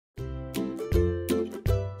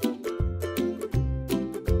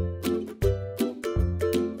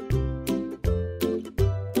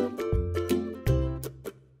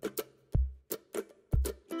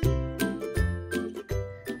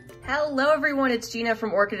Hello everyone, it's Gina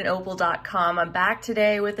from orchidandopal.com. I'm back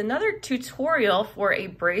today with another tutorial for a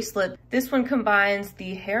bracelet. This one combines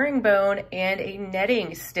the herringbone and a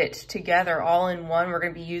netting stitch together all in one. We're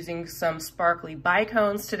going to be using some sparkly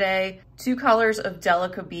bicones today, 2 colors of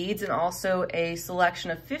Delica beads, and also a selection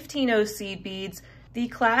of 15-0 seed beads. The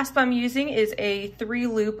clasp I'm using is a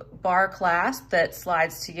 3-loop bar clasp that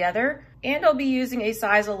slides together. And I'll be using a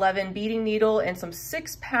size 11 beading needle and some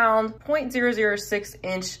 6-pound 0.006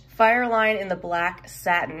 inch Fireline in the black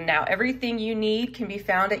satin. Now, everything you need can be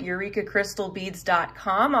found at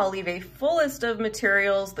EurekaCrystalBeads.com. I'll leave a full list of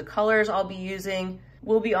materials. The colors I'll be using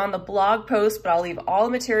will be on the blog post, but I'll leave all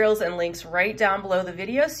the materials and links right down below the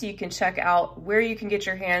video so you can check out where you can get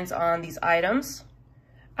your hands on these items.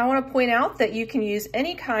 I want to point out that you can use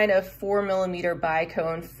any kind of 4mm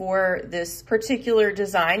bicone for this particular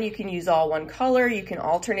design. You can use all one color, you can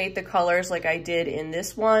alternate the colors like I did in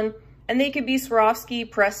this one, and they could be Swarovski,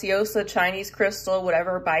 Preciosa, Chinese crystal,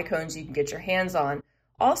 whatever bicones you can get your hands on.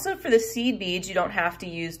 Also for the seed beads, you don't have to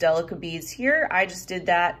use Delica beads here. I just did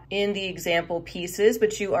that in the example pieces,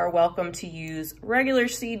 but you are welcome to use regular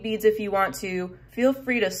seed beads if you want to. Feel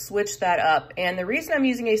free to switch that up. And the reason I'm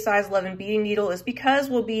using a size 11 beading needle is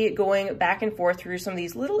because we'll be going back and forth through some of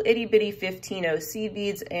these little itty bitty 15-0 seed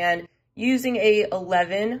beads, and using a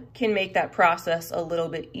 11 can make that process a little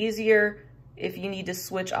bit easier. If you need to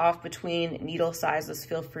switch off between needle sizes,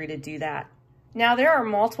 feel free to do that. Now, there are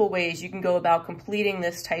multiple ways you can go about completing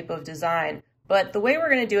this type of design, but the way we're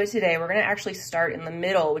going to do it today, we're going to actually start in the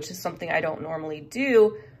middle, which is something I don't normally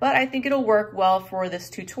do, but I think it'll work well for this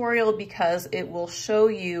tutorial because it will show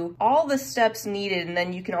you all the steps needed, and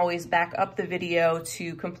then you can always back up the video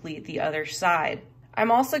to complete the other side. I'm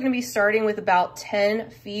also going to be starting with about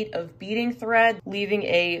 10 feet of beading thread, leaving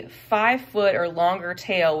a 5-foot or longer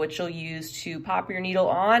tail, which you'll use to pop your needle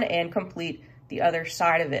on and complete the other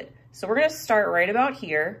side of it. So we're going to start right about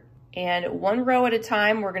here, and one row at a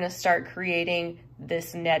time, we're going to start creating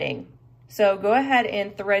this netting. So go ahead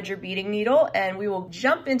and thread your beading needle, and we will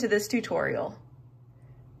jump into this tutorial.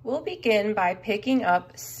 We'll begin by picking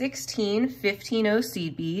up 16 15-0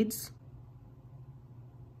 seed beads.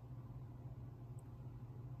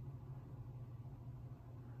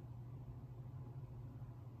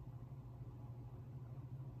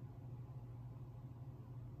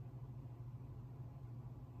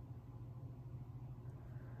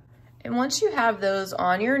 And once you have those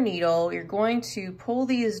on your needle, you're going to pull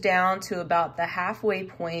these down to about the halfway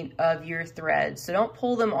point of your thread. So don't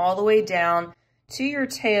pull them all the way down to your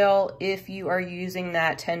tail if you are using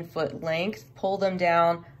that 10-foot length. Pull them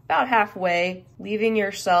down about halfway, leaving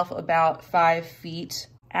yourself about 5 feet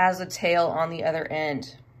as a tail on the other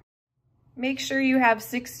end. Make sure you have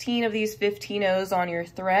 16 of these 15-0s on your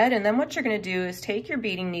thread, and then what you're going to do is take your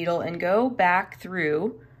beading needle and go back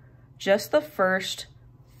through just the first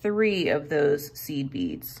 3 of those seed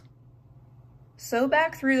beads. Sew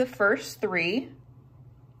back through the first 3.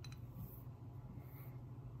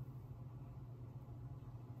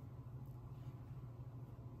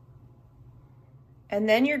 And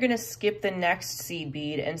then you're going to skip the next seed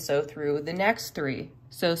bead and sew through the next 3.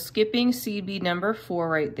 So skipping seed bead number 4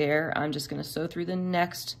 right there, I'm just going to sew through the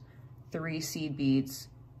next 3 seed beads,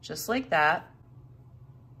 just like that.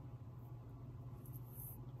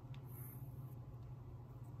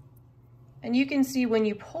 And you can see when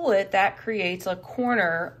you pull it, that creates a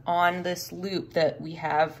corner on this loop that we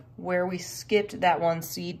have where we skipped that one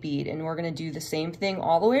seed bead. And we're going to do the same thing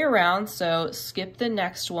all the way around. So skip the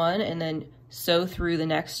next one and then sew through the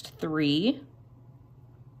next 3.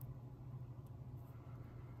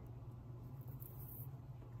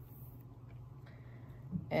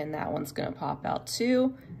 And that one's going to pop out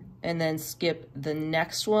too. And then skip the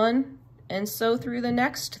next one and sew through the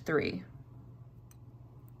next 3.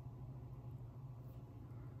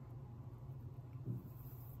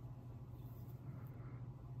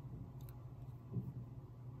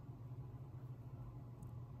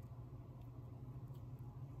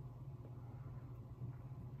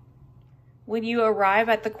 When you arrive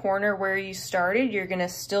at the corner where you started, you're going to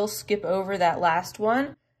still skip over that last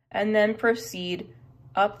one and then proceed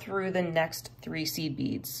up through the next 3 seed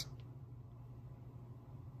beads.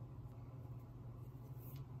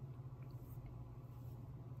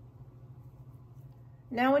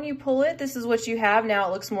 Now when you pull it, this is what you have. Now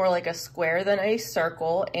it looks more like a square than a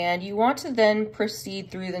circle, and you want to then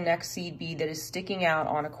proceed through the next seed bead that is sticking out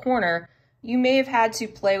on a corner. You may have had to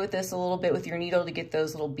play with this a little bit with your needle to get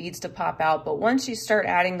those little beads to pop out, but once you start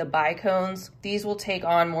adding the bicones, these will take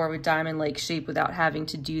on more of a diamond-like shape without having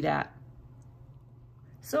to do that.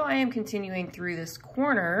 So I am continuing through this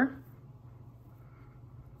corner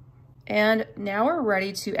And now we're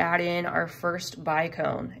ready to add in our first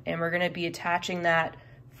bicone, and we're going to be attaching that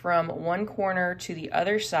from one corner to the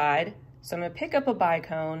other side. So I'm going to pick up a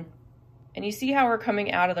bicone, and you see how we're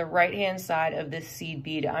coming out of the right-hand side of this seed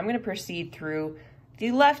bead. I'm going to proceed through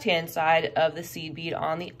the left-hand side of the seed bead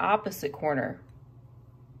on the opposite corner.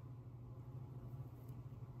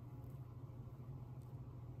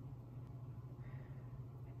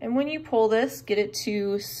 And when you pull this, get it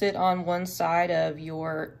to sit on one side of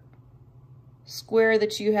your square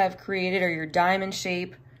that you have created, or your diamond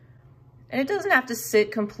shape. And it doesn't have to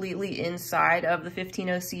sit completely inside of the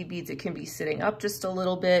 15-0 seed beads. It can be sitting up just a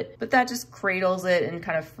little bit, but that just cradles it and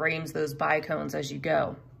kind of frames those bicones as you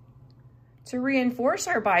go. To reinforce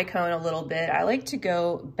our bicone a little bit, I like to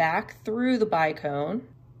go back through the bicone.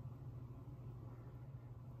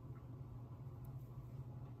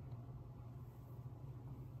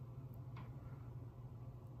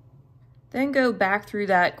 Then go back through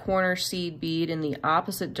that corner seed bead in the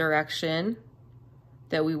opposite direction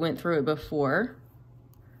that we went through it before.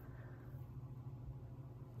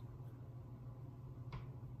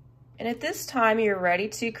 And at this time, you're ready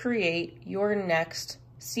to create your next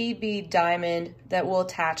seed bead diamond that will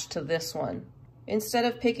attach to this one. Instead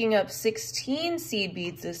of picking up 16 seed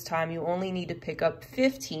beads this time, you only need to pick up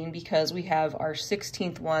 15 because we have our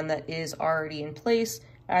 16th one that is already in place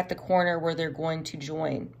at the corner where they're going to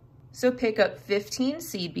join. So pick up 15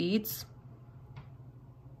 seed beads.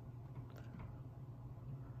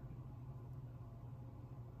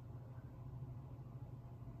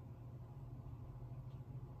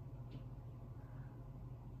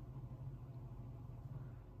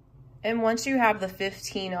 And once you have the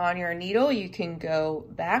 15 on your needle, you can go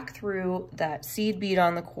back through that seed bead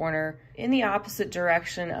on the corner in the opposite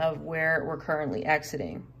direction of where we're currently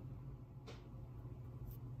exiting.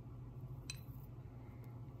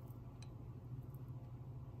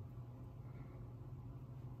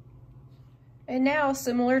 And now,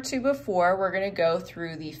 similar to before, we're going to go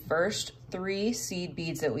through the first 3 seed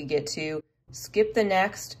beads that we get to, skip the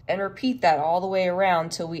next, and repeat that all the way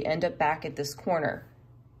around till we end up back at this corner.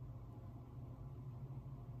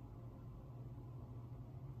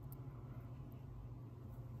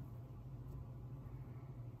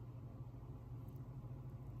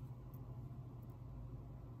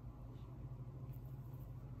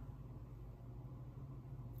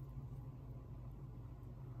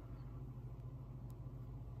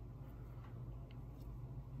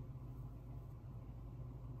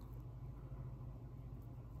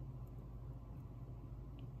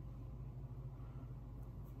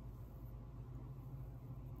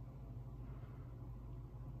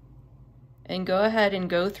 And go ahead and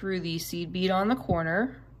go through the seed bead on the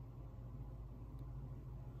corner.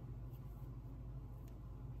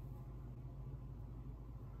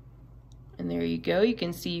 And there you go. You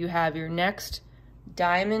can see you have your next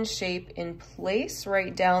diamond shape in place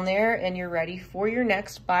right down there, and you're ready for your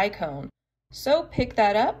next bicone. So pick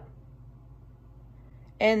that up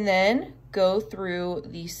and then go through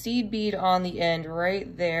the seed bead on the end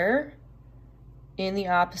right there in the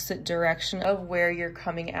opposite direction of where you're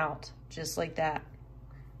coming out. Just like that.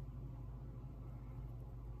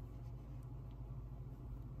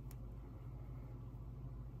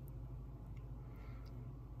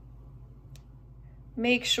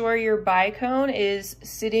 Make sure your bicone is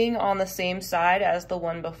sitting on the same side as the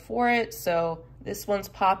one before it. So this one's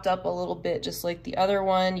popped up a little bit just like the other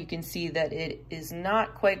one. You can see that it is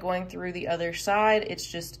not quite going through the other side. It's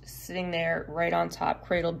just sitting there right on top,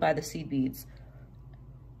 cradled by the seed beads.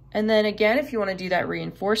 And then again, if you want to do that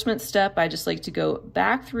reinforcement step, I just like to go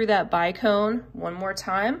back through that bicone one more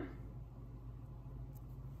time.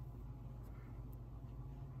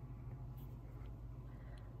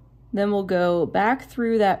 Then we'll go back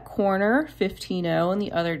through that corner 15-0 in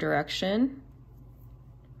the other direction.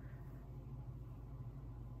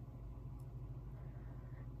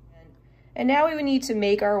 And now we would need to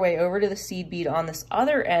make our way over to the seed bead on this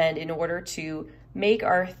other end in order to make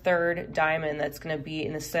our third diamond that's going to be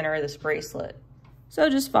in the center of this bracelet. So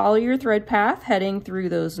just follow your thread path heading through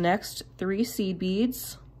those next 3 seed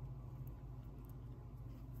beads.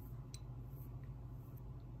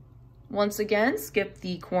 Once again, skip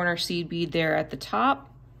the corner seed bead there at the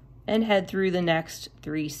top and head through the next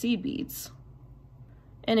 3 seed beads.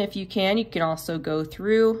 And if you can also go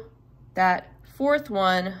through that 4th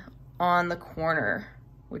one on the corner,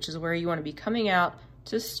 which is where you want to be coming out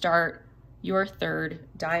to start your 3rd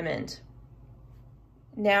diamond.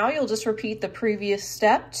 Now you'll just repeat the previous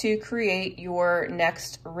step to create your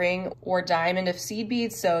next ring or diamond of seed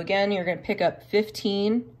beads. So again, you're going to pick up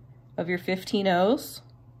 15 of your 15-0s.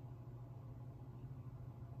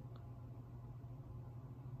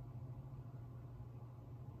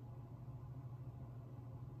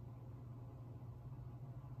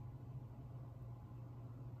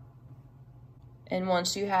 And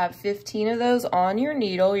once you have 15 of those on your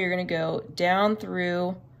needle, you're gonna go down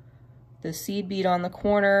through the seed bead on the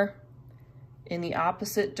corner in the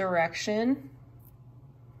opposite direction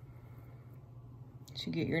to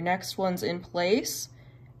get your next ones in place.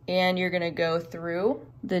 And you're gonna go through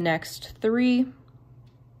the next 3.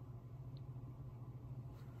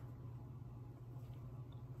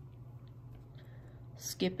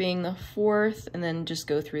 Skipping the 4th, and then just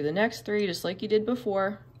go through the next 3 just like you did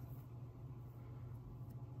before.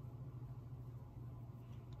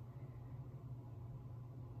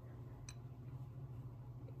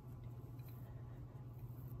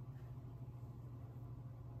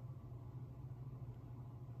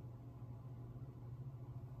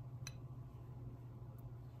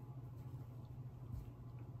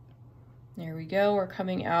 There we go, we're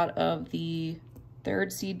coming out of the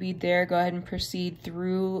 3rd seed bead there. Go ahead and proceed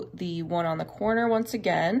through the one on the corner once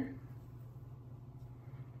again.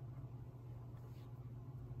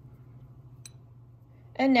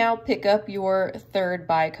 And now pick up your 3rd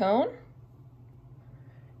bicone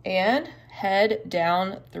and head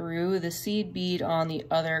down through the seed bead on the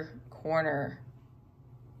other corner.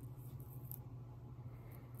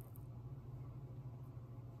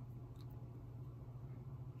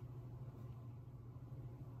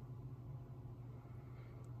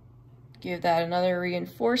 Give that another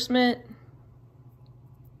reinforcement.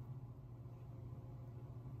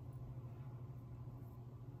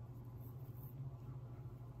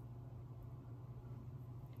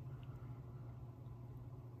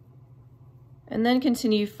 And then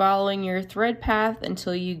continue following your thread path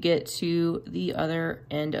until you get to the other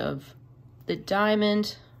end of the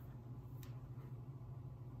diamond.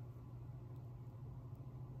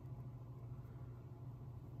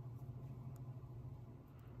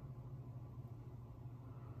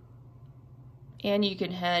 And you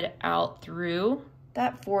can head out through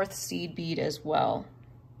that 4th seed bead as well.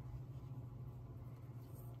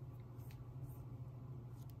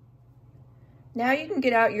 Now you can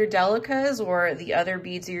get out your Delicas or the other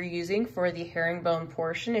beads you're using for the herringbone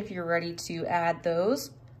portion if you're ready to add those.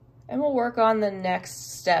 And we'll work on the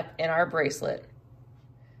next step in our bracelet.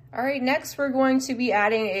 All right, next we're going to be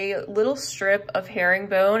adding a little strip of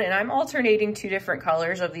herringbone, and I'm alternating 2 different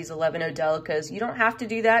colors of these 11 Delicas. You don't have to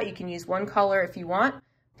do that. You can use one color if you want,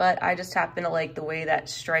 but I just happen to like the way that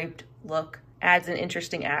striped look adds an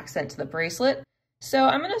interesting accent to the bracelet. So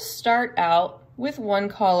I'm gonna start out with one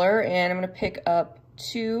color, and I'm gonna pick up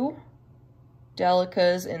 2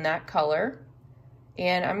 Delicas in that color,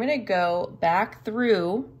 and I'm gonna go back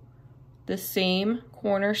through the same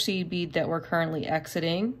corner seed bead that we're currently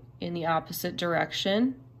exiting in the opposite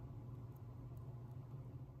direction.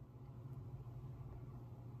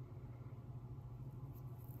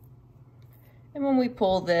 And when we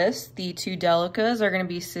pull this, the 2 Delicas are going to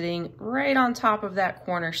be sitting right on top of that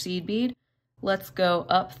corner seed bead. Let's go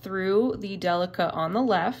up through the Delica on the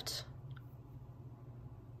left.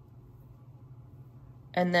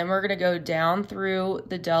 And then we're going to go down through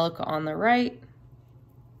the Delica on the right.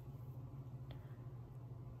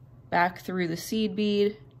 Back through the seed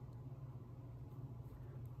bead.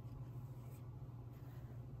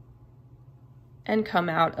 And come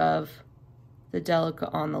out of the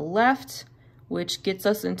Delica on the left, which gets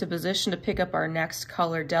us into position to pick up our next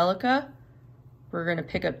color Delica. We're going to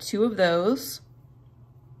pick up 2 of those.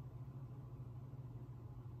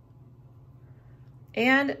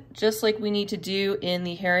 And just like we need to do in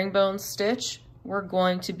the herringbone stitch, we're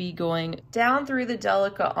going to be going down through the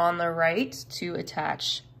Delica on the right to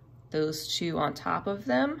attach those 2 on top of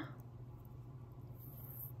them.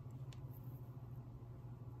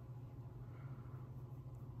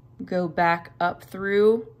 Go back up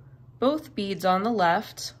through both beads on the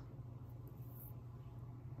left.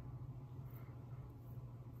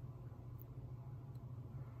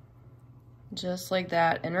 Just like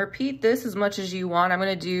that, and repeat this as much as you want. I'm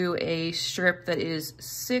going to do a strip that is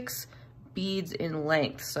 6 beads in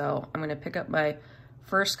length. So I'm going to pick up my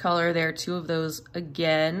first color there, 2 of those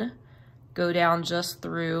again, go down just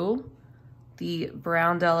through the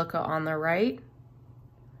brown Delica on the right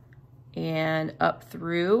and up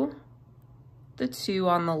through the 2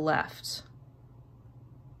 on the left.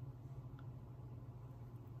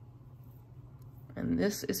 And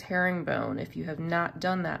this is herringbone. If you have not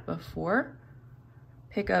done that before,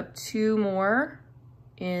 pick up 2 more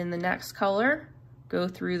in the next color, go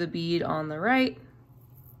through the bead on the right,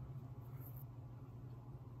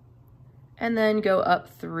 and then go up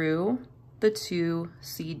through the 2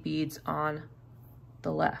 seed beads on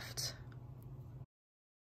the left.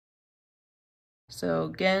 So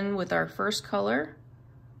again, with our first color,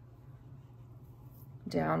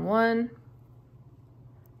 down 1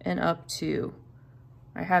 and up 2.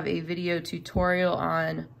 I have a video tutorial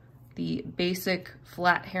on the basic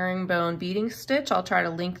flat herringbone beading stitch. I'll try to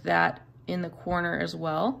link that in the corner as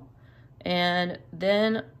well. And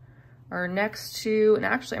then our next two, and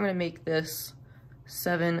actually I'm gonna make this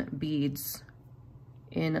 7 beads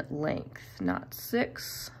in length, not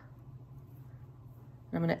 6.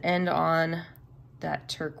 I'm gonna end on that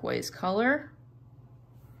turquoise color.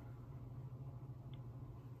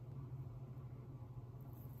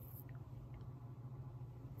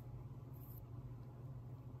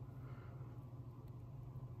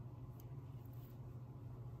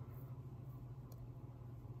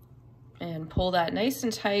 And pull that nice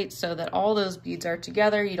and tight so that all those beads are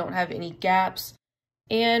together. You don't have any gaps.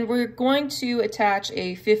 And we're going to attach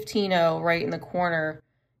a 15-0 right in the corner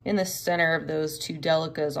in the center of those 2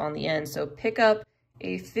 Delicas on the end. So pick up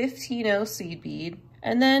a 15-0 seed bead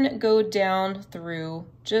and then go down through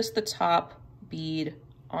just the top bead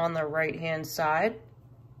on the right-hand side.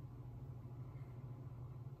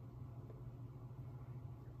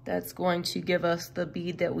 That's going to give us the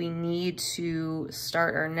bead that we need to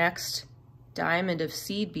start our next diamond of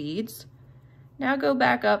seed beads. Now go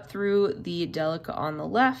back up through the Delica on the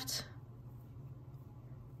left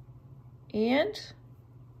and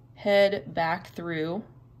head back through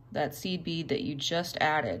that seed bead that you just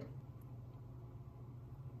added.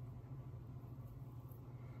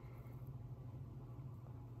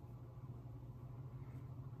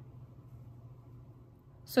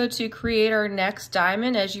 So to create our next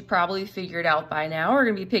diamond, as you probably figured out by now, we're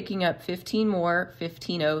going to be picking up 15 more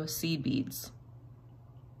 15-0 seed beads.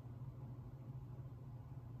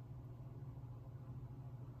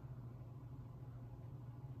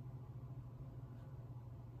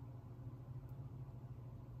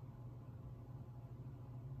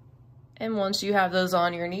 And once you have those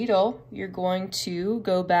on your needle, you're going to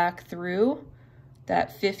go back through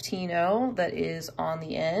that 15-0 that is on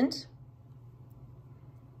the end.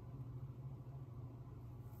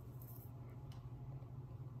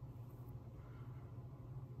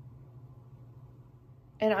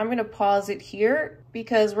 And I'm gonna pause it here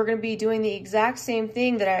because we're gonna be doing the exact same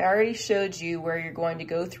thing that I already showed you, where you're going to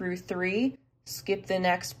go through 3, skip the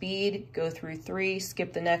next bead, go through 3,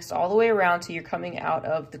 skip the next, all the way around till you're coming out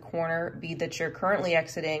of the corner bead that you're currently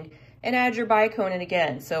exiting, and add your bicone in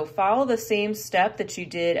again. So follow the same step that you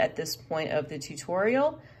did at this point of the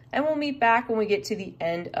tutorial, and we'll meet back when we get to the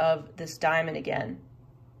end of this diamond again.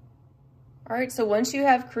 All right, so once you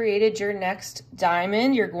have created your next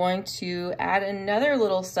diamond, you're going to add another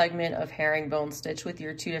little segment of herringbone stitch with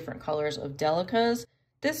your 2 different colors of Delicas.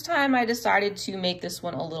 This time I decided to make this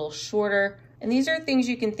one a little shorter. And these are things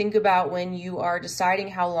you can think about when you are deciding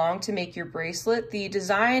how long to make your bracelet. The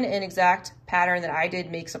design and exact pattern that I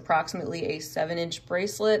did makes approximately a 7-inch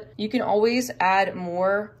bracelet. You can always add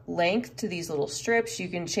more length to these little strips. You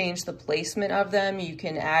can change the placement of them. You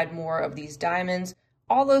can add more of these diamonds.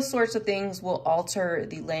 All those sorts of things will alter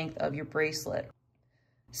the length of your bracelet.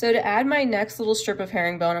 So to add my next little strip of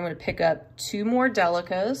herringbone, I'm going to pick up 2 more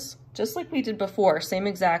Delicas, just like we did before, same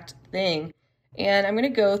exact thing. And I'm going to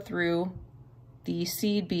go through the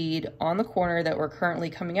seed bead on the corner that we're currently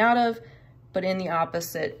coming out of, but in the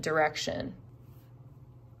opposite direction.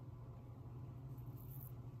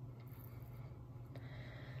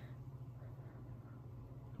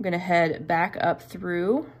 I'm going to head back up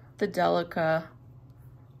through the Delica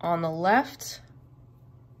on the left,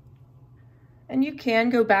 and you can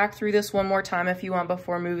go back through this one more time if you want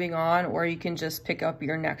before moving on, or you can just pick up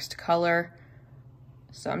your next color.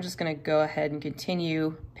 So I'm just going to go ahead and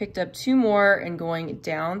continue. Picked up 2 more and going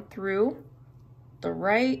down through the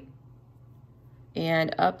right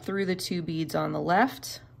and up through the 2 beads on the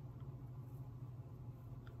left.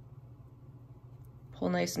 Pull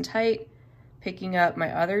nice and tight, picking up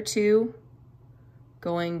my other 2,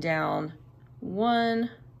 going down 1,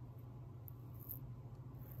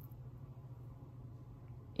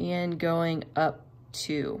 and going up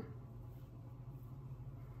 2.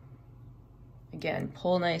 Again,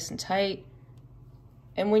 pull nice and tight.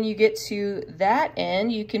 And when you get to that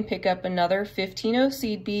end, you can pick up another 15-0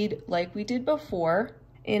 seed bead like we did before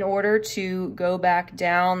in order to go back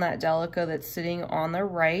down that Delica that's sitting on the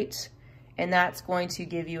right. And that's going to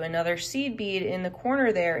give you another seed bead in the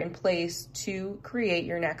corner there in place to create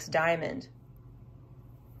your next diamond.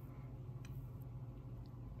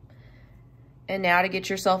 And now to get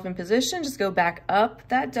yourself in position, just go back up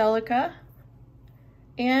that Delica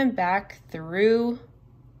and back through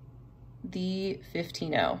the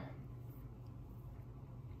 15-0.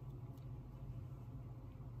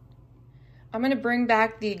 I'm going to bring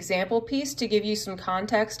back the example piece to give you some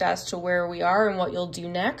context as to where we are and what you'll do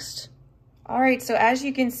next. All right, so as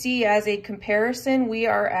you can see, as a comparison, we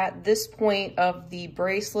are at this point of the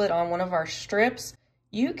bracelet on one of our strips.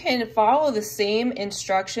 You can follow the same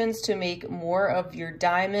instructions to make more of your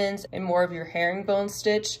diamonds and more of your herringbone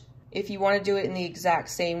stitch. If you want to do it in the exact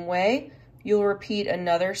same way, you'll repeat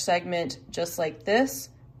another segment just like this,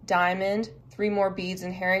 diamond, 3 more beads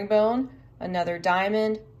in herringbone, another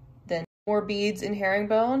diamond, then more beads in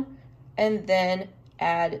herringbone, and then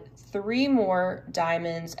add 3 more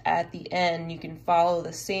diamonds at the end. You can follow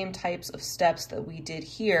the same types of steps that we did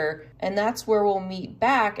here, and that's where we'll meet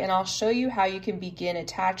back, and I'll show you how you can begin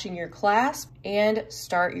attaching your clasp and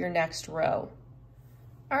start your next row.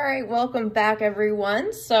 All right, welcome back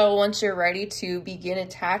everyone. So once you're ready to begin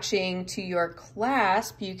attaching to your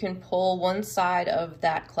clasp, you can pull one side of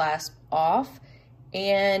that clasp off,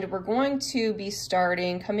 and we're going to be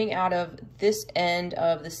starting coming out of this end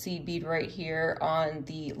of the seed bead right here on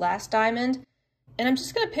the last diamond. And I'm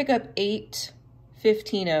just gonna pick up 8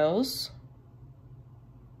 15-ohs.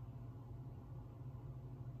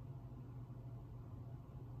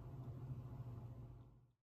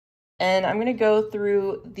 And I'm gonna go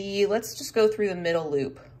through let's just go through the middle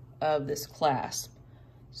loop of this clasp.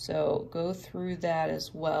 So go through that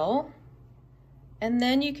as well. And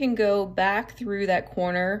then you can go back through that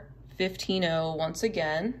corner 15-oh once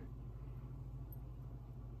again.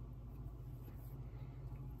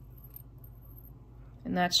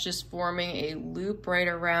 And that's just forming a loop right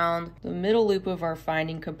around the middle loop of our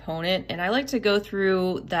finding component. And I like to go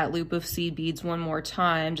through that loop of seed beads one more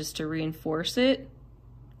time just to reinforce it.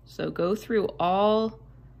 So go through all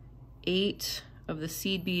 8 of the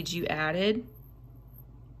seed beads you added.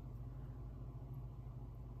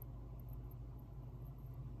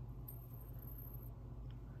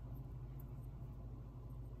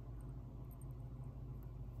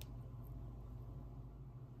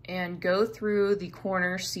 And go through the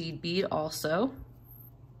corner seed bead also.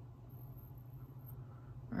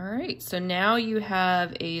 All right, so now you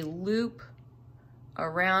have a loop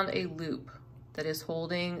around a loop that is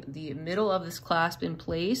holding the middle of this clasp in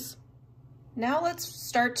place. Now let's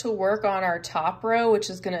start to work on our top row, which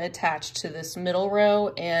is going to attach to this middle row,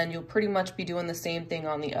 and you'll pretty much be doing the same thing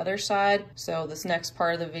on the other side. So this next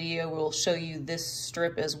part of the video will show you this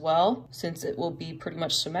strip as well, since it will be pretty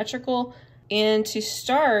much symmetrical. And to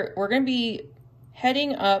start, we're going to be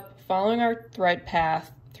heading up, following our thread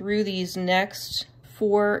path through these next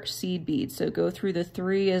 4 seed beads. So go through the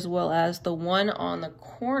 3 as well as the one on the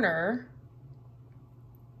corner.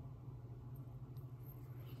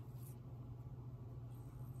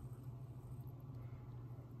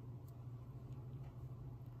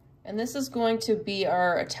 And this is going to be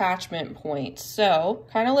our attachment point. So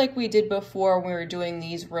kind of like we did before when we were doing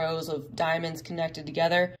these rows of diamonds connected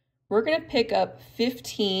together, we're going to pick up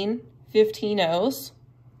 15 15-ohs.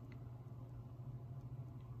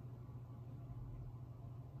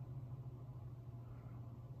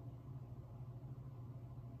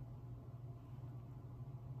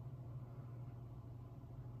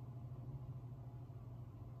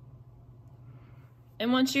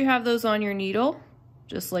 And once you have those on your needle,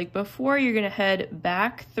 just like before, you're going to head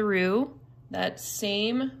back through that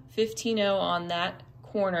same 15-oh on that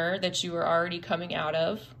corner that you were already coming out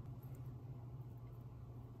of.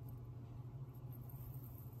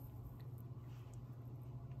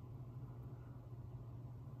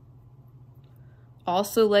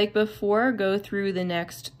 Also, like before, go through the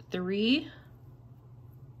next 3,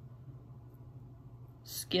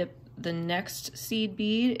 skip the next seed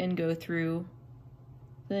bead and go through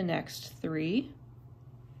the next 3.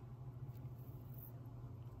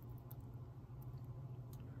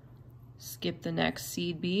 Skip the next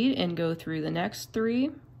seed bead and go through the next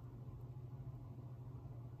 3.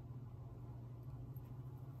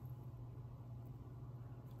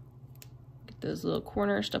 Get those little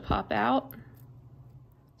corners to pop out.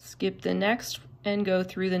 Skip the next and go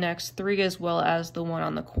through the next 3 as well as the one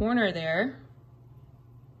on the corner there.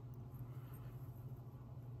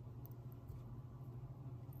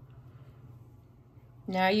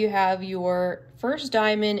 Now you have your first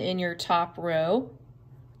diamond in your top row.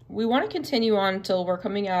 We want to continue on until we're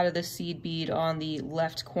coming out of the seed bead on the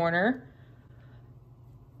left corner.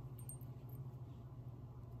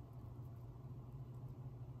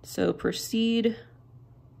 So proceed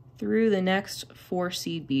through the next 4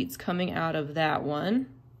 seed beads coming out of that one.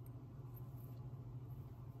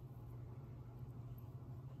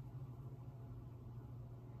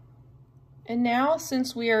 And now,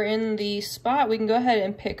 since we are in the spot, we can go ahead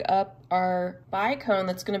and pick up our bicone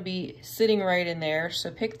that's going to be sitting right in there.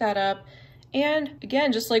 So pick that up, and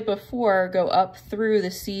again, just like before, go up through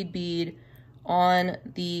the seed bead on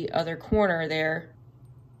the other corner there.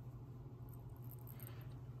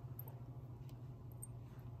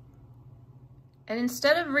 And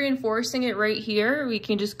instead of reinforcing it right here, we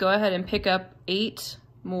can just go ahead and pick up 8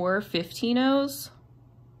 more 15-0s.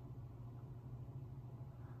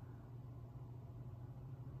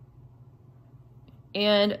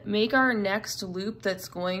 And make our next loop that's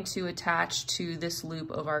going to attach to this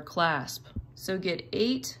loop of our clasp. So get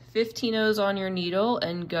 8 15-0s on your needle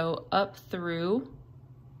and go up through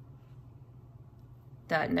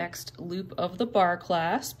that next loop of the bar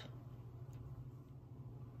clasp.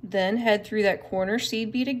 Then head through that corner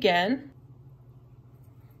seed bead again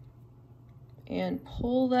and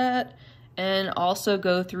pull that, and also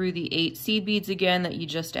go through the 8 seed beads again that you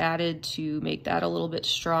just added to make that a little bit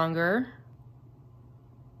stronger.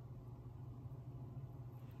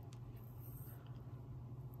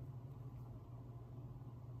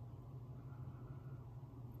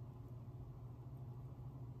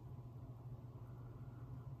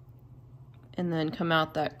 And then come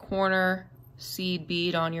out that corner seed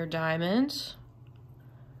bead on your diamond.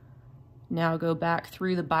 Now go back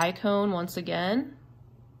through the bicone once again.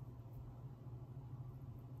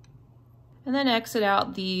 And then exit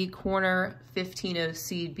out the corner 15-0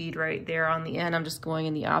 seed bead right there on the end. I'm just going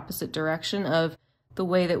in the opposite direction of the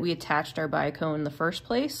way that we attached our bicone in the first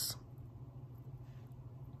place.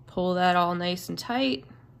 Pull that all nice and tight.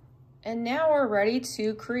 And now we're ready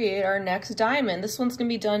to create our next diamond. This one's gonna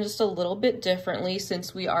be done just a little bit differently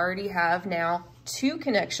since we already have now 2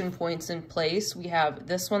 connection points in place. We have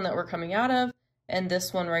this one that we're coming out of and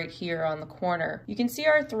this one right here on the corner. You can see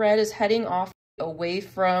our thread is heading off away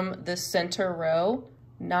from the center row,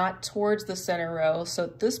 not towards the center row. So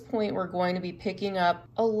at this point, we're going to be picking up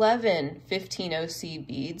 11 15-0 seed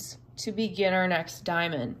beads to begin our next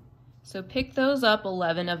diamond. So pick those up,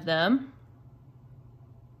 11 of them.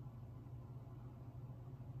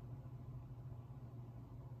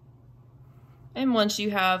 And once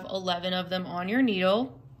you have 11 of them on your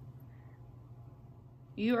needle,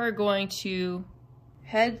 you are going to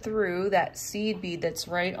head through that seed bead that's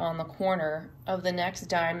right on the corner of the next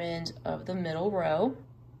diamond of the middle row.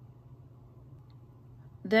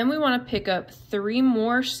 Then we want to pick up 3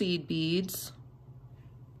 more seed beads,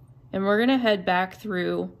 and we're going to head back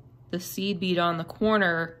through the seed bead on the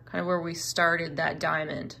corner, kind of where we started that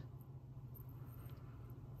diamond.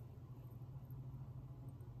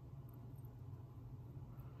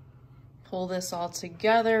 Pull this all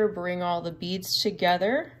together, bring all the beads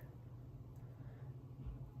together.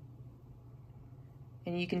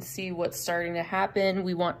 And you can see what's starting to happen.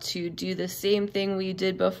 We want to do the same thing we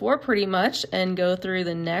did before pretty much and go through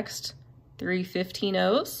the next 3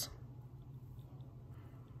 15-0s.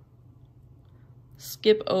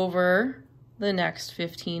 Skip over the next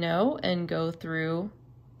 15-0 and go through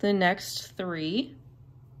the next 3.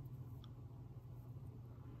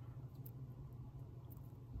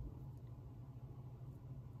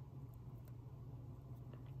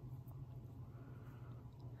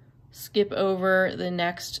 Skip over the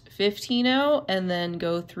next 15-0 and then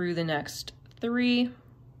go through the next 3.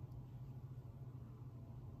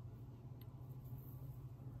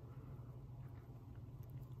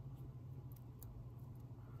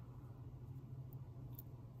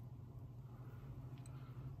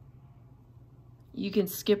 You can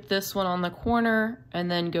skip this one on the corner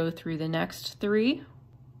and then go through the next 3.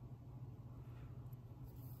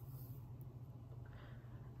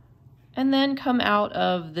 And then come out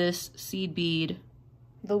of this seed bead,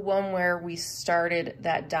 the one where we started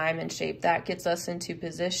that diamond shape. That gets us into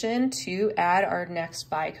position to add our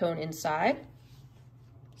next bicone inside.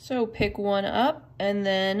 So pick one up and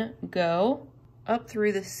then go up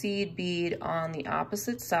through the seed bead on the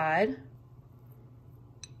opposite side.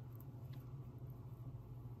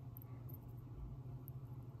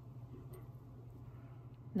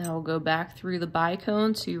 Now we'll go back through the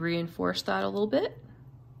bicone to reinforce that a little bit.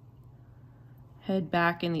 Head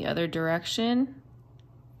back in the other direction.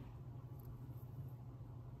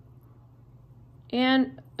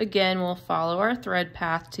 And again, we'll follow our thread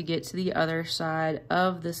path to get to the other side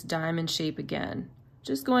of this diamond shape again.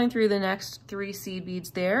 Just going through the next 3 seed beads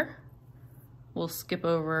there. We'll skip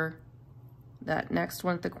over that next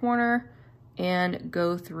one at the corner and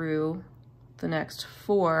go through the next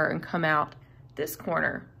 4 and come out this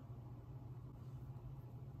corner.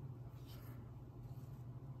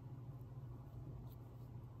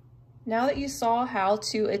 Now that you saw how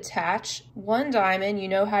to attach one diamond, you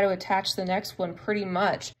know how to attach the next one pretty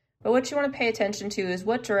much. But what you want to pay attention to is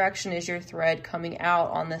what direction is your thread coming out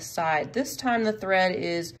on this side. This time the thread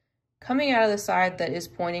is coming out of the side that is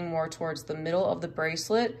pointing more towards the middle of the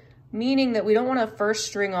bracelet, meaning that we don't want to first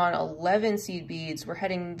string on 11 seed beads. We're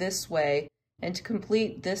heading this way. And to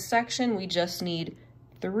complete this section, we just need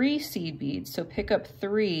 3 seed beads. So pick up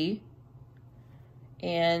 3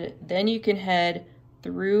 and then you can head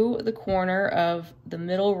through the corner of the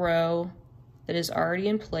middle row that is already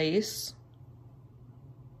in place.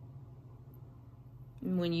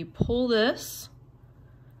 And when you pull this,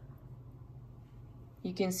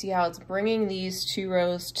 you can see how it's bringing these two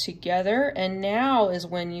rows together, and now is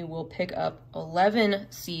when you will pick up 11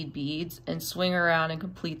 seed beads and swing around and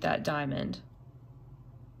complete that diamond.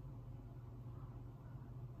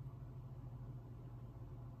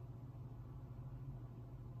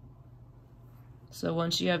 So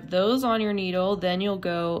once you have those on your needle, then you'll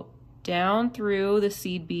go down through the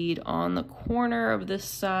seed bead on the corner of this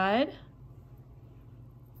side.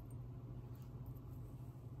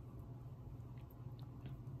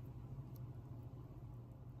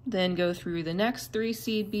 Then go through the next 3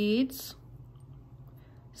 seed beads,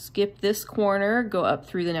 skip this corner, go up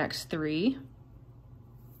through the next 3,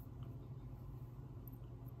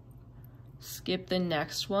 skip the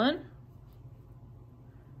next one,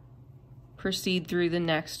 proceed through the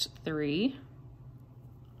next 3,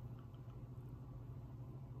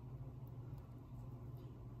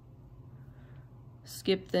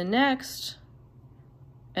 skip the next,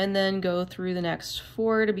 and then go through the next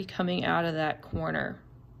 4 to be coming out of that corner.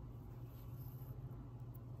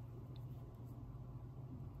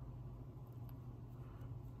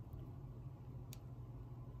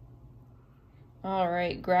 All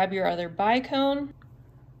right, grab your other bicone,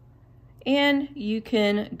 and you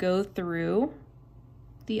can go through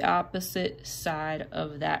the opposite side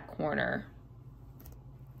of that corner.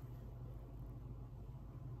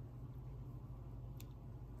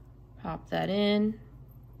 Pop that in,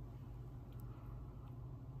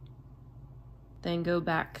 then go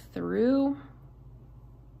back through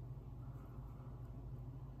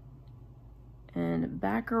and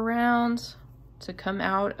back around to come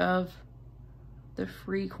out of the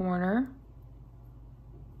free corner.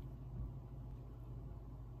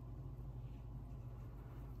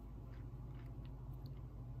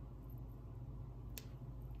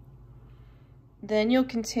 Then you'll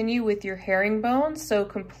continue with your herringbone, so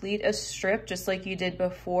complete a strip just like you did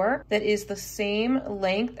before that is the same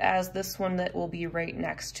length as this one that will be right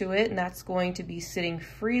next to it, and that's going to be sitting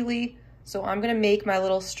freely. So I'm going to make my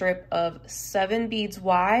little strip of 7 beads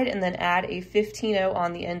wide and then add a 15-0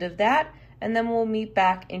 on the end of that, and then we'll meet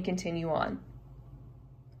back and continue on.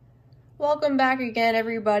 Welcome back again,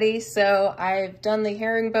 everybody. So I've done the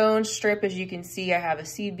herringbone strip. As you can see, I have a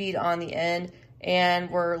seed bead on the end, and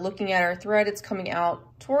we're looking at our thread. It's coming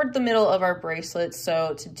out toward the middle of our bracelet.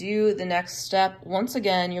 So to do the next step, once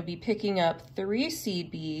again, you'll be picking up 3 seed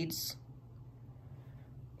beads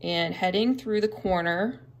and heading through the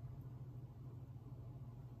corner.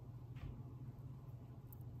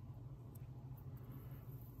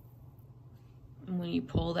 When you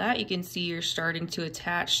pull that, you can see you're starting to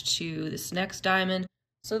attach to this next diamond.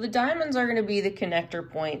 So the diamonds are going to be the connector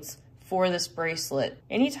points for this bracelet.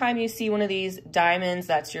 Anytime you see one of these diamonds,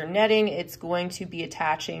 that's your netting, it's going to be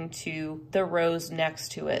attaching to the rows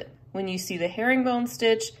next to it. When you see the herringbone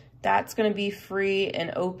stitch, that's going to be free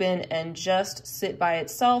and open and just sit by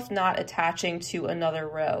itself, not attaching to another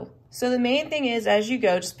row. So the main thing is, as you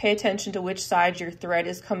go, just pay attention to which side your thread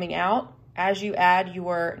is coming out. As you add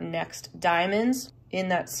your next diamonds, in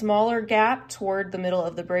that smaller gap toward the middle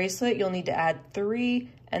of the bracelet, you'll need to add 3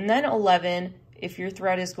 and then 11. If your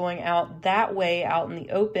thread is going out that way, out in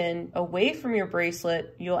the open, away from your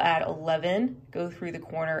bracelet, you'll add 11, go through the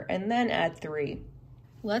corner, and then add 3.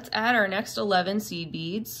 Let's add our next 11 seed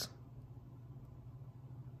beads.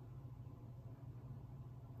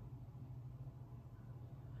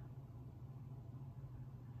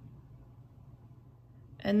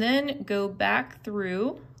 And then go back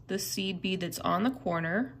through the seed bead that's on the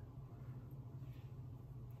corner.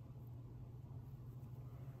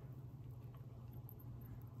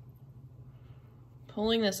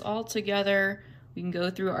 Pulling this all together, we can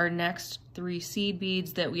go through our next 3 seed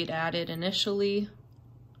beads that we had added initially.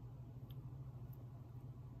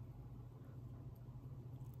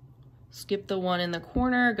 Skip the one in the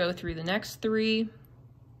corner, go through the next 3.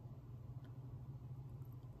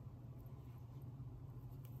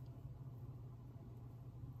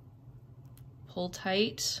 Pull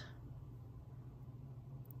tight,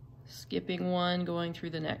 skipping one, going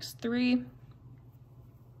through the next 3.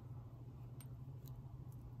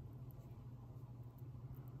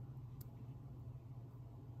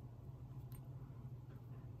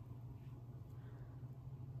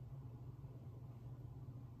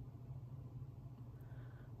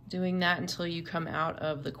 Doing that until you come out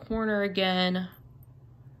of the corner again,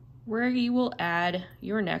 where you will add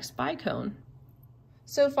your next bicone.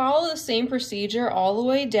 So follow the same procedure all the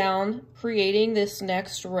way down, creating this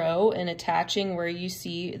next row and attaching where you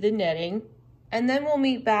see the netting. And then we'll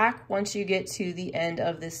meet back once you get to the end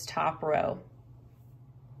of this top row.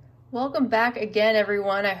 Welcome back again,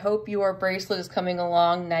 everyone. I hope your bracelet is coming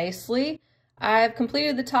along nicely. I've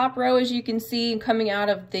completed the top row, as you can see, coming out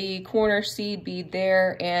of the corner seed bead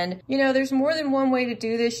there. And you know, there's more than one way to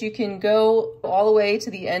do this. You can go all the way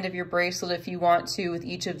to the end of your bracelet if you want to with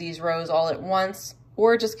each of these rows all at once,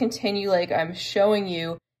 or just continue like I'm showing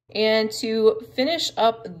you. And to finish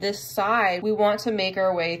up this side, we want to make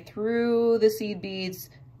our way through the seed beads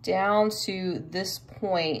down to this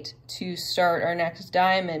point to start our next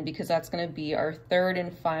diamond, because that's going to be our third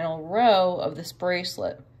and final row of this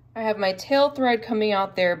bracelet. I have my tail thread coming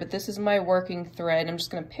out there, but this is my working thread. I'm just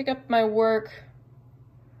going to pick up my work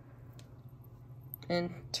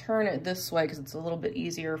and turn it this way because it's a little bit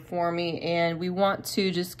easier for me. And we want to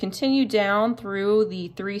just continue down through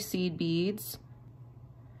the 3 seed beads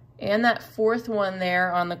and that 4th one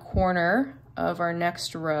there on the corner of our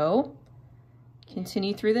next row.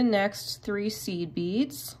 Continue through the next 3 seed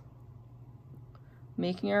beads,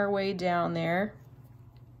 making our way down there.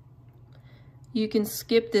 You can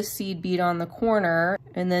skip this seed bead on the corner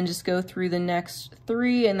and then just go through the next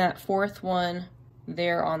 3 and that 4th one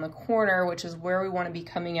there on the corner, which is where we want to be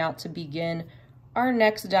coming out to begin our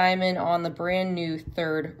next diamond on the brand new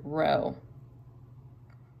 3rd row.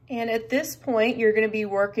 And at this point, you're going to be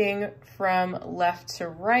working from left to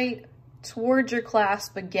right towards your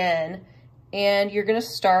clasp again. And you're going to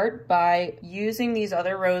start by using these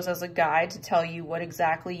other rows as a guide to tell you what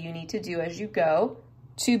exactly you need to do as you go.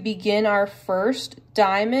 To begin our first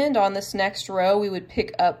diamond on this next row, we would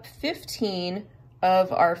pick up 15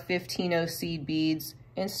 of our 15 seed beads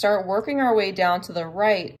and start working our way down to the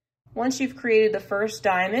right. Once you've created the first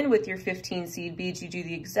diamond with your 15 seed beads, you do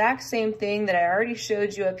the exact same thing that I already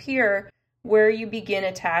showed you up here, where you begin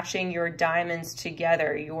attaching your diamonds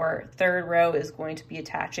together. Your 3rd row is going to be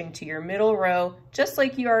attaching to your middle row, just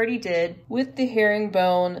like you already did, with the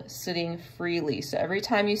herringbone sitting freely. So every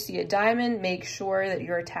time you see a diamond, make sure that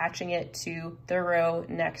you're attaching it to the row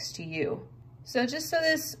next to you. So just so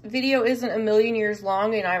this video isn't a million years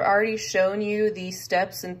long and I've already shown you the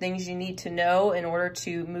steps and things you need to know in order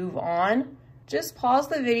to move on, just pause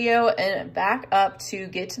the video and back up to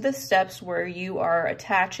get to the steps where you are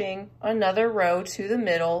attaching another row to the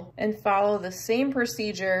middle and follow the same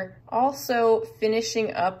procedure, also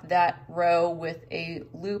finishing up that row with a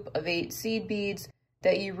loop of 8 seed beads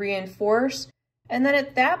that you reinforce. And then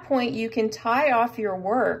at that point, you can tie off your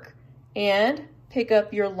work and pick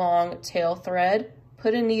up your long tail thread,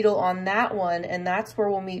 put a needle on that one, and that's where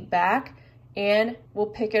we'll meet back and we'll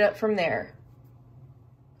pick it up from there.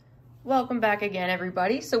 Welcome back again,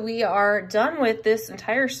 everybody. So we are done with this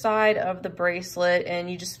entire side of the bracelet,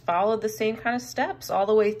 and you just followed the same kind of steps all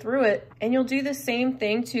the way through it. And you'll do the same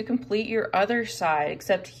thing to complete your other side,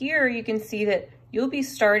 except here you can see that you'll be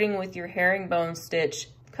starting with your herringbone stitch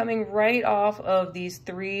coming right off of these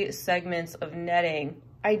 3 segments of netting.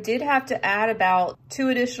 I did have to add about 2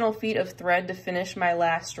 additional feet of thread to finish my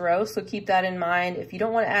last row, so keep that in mind. If you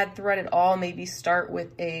don't want to add thread at all, maybe start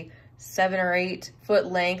with a 7 or 8 foot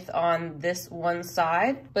length on this one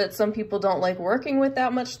side, but some people don't like working with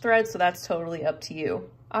that much thread, so that's totally up to you.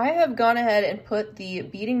 I have gone ahead and put the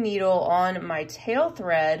beading needle on my tail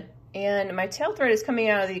thread, and my tail thread is coming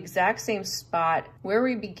out of the exact same spot where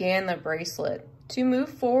we began the bracelet. To move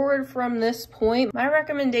forward from this point, my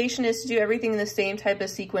recommendation is to do everything in the same type of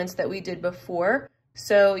sequence that we did before.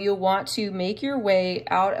 So you'll want to make your way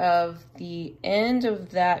out of the end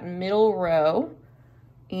of that middle row.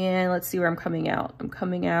 And let's see where I'm coming out. I'm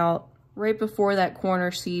coming out right before that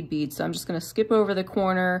corner seed bead. So I'm just going to skip over the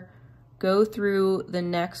corner, go through the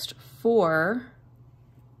next 4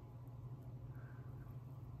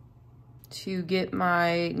 to get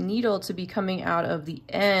my needle to be coming out of the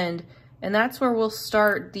end. And that's where we'll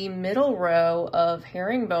start the middle row of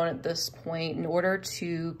herringbone at this point in order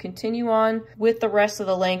to continue on with the rest of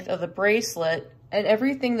the length of the bracelet. And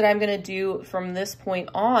everything that I'm going to do from this point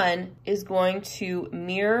on is going to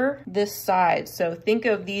mirror this side. So think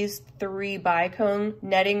of these 3 bicone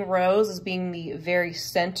netting rows as being the very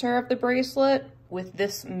center of the bracelet, with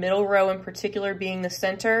this middle row in particular being the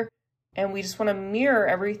center. And we just want to mirror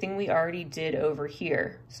everything we already did over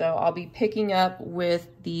here. So I'll be picking up with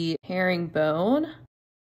the herringbone.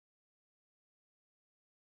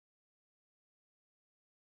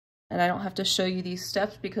 And I don't have to show you these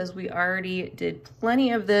steps because we already did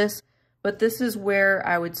plenty of this, but this is where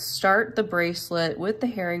I would start the bracelet with the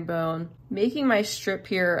herringbone, making my strip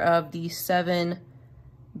here of the 7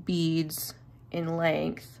 beads in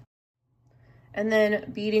length. and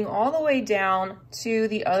then beading all the way down to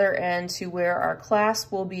the other end to where our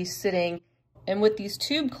clasp will be sitting. And with these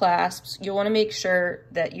tube clasps, you'll want to make sure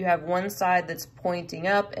that you have one side that's pointing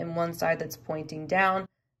up and one side that's pointing down.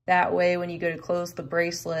 That way, when you go to close the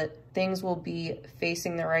bracelet, things will be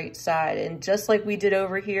facing the right side. And just like we did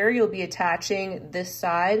over here, you'll be attaching this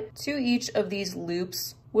side to each of these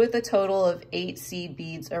loops with a total of 8 seed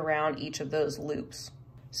beads around each of those loops.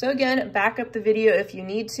 So again, back up the video if you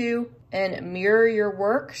need to and mirror your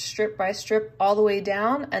work strip by strip all the way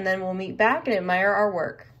down, and then we'll meet back and admire our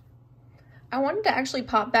work. I wanted to actually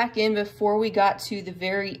pop back in before we got to the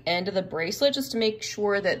very end of the bracelet just to make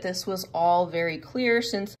sure that this was all very clear,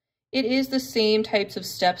 since it is the same types of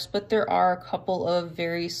steps, but there are a couple of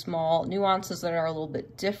very small nuances that are a little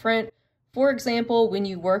bit different. For example, when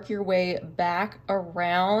you work your way back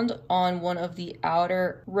around on one of the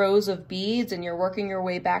outer rows of beads and you're working your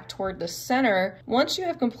way back toward the center, once you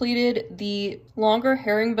have completed the longer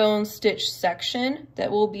herringbone stitch section that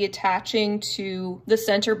will be attaching to the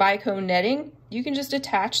center bicone netting, you can just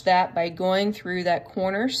attach that by going through that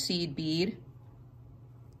corner seed bead,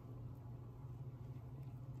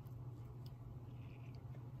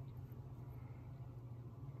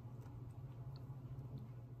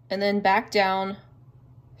 and then back down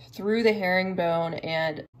through the herringbone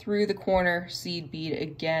and through the corner seed bead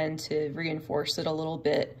again to reinforce it a little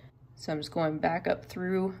bit. So I'm just going back up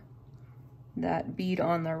through that bead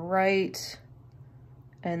on the right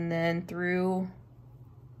and then through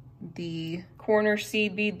the corner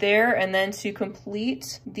seed bead there. And then to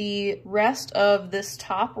complete the rest of this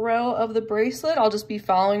top row of the bracelet, I'll just be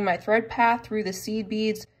following my thread path through the seed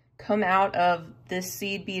beads, come out of this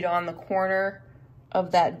seed bead on the corner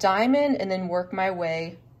of that diamond, and then work my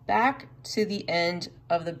way back to the end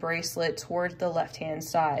of the bracelet toward the left-hand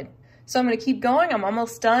side. So I'm going to keep going. I'm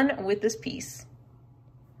almost done with this piece.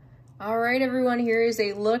 All right, everyone, here is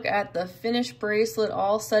a look at the finished bracelet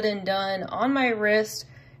all said and done on my wrist,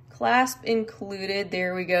 clasp included.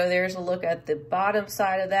 There we go. There's a look at the bottom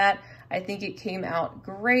side of that. I think it came out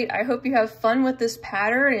great. I hope you have fun with this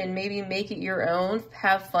pattern and maybe make it your own.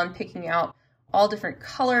 Have fun picking out all different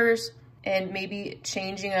colors and maybe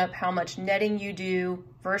changing up how much netting you do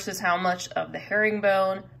versus how much of the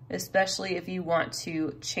herringbone, especially if you want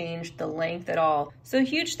to change the length at all. So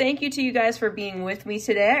huge thank you to you guys for being with me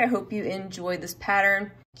today. I hope you enjoyed this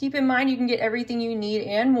pattern. Keep in mind you can get everything you need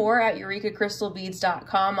and more at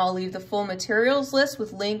EurekaCrystalBeads.com. I'll leave the full materials list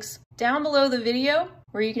with links down below the video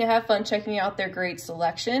where you can have fun checking out their great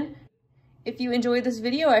selection. If you enjoyed this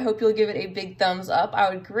video, I hope you'll give it a big thumbs up. I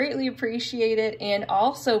would greatly appreciate it. And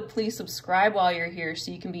also please subscribe while you're here so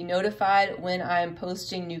you can be notified when I'm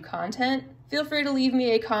posting new content. Feel free to leave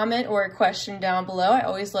me a comment or a question down below. I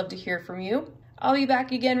always love to hear from you. I'll be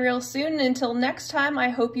back again real soon. Until next time, I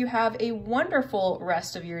hope you have a wonderful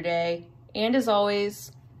rest of your day. And as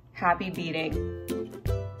always, happy beading.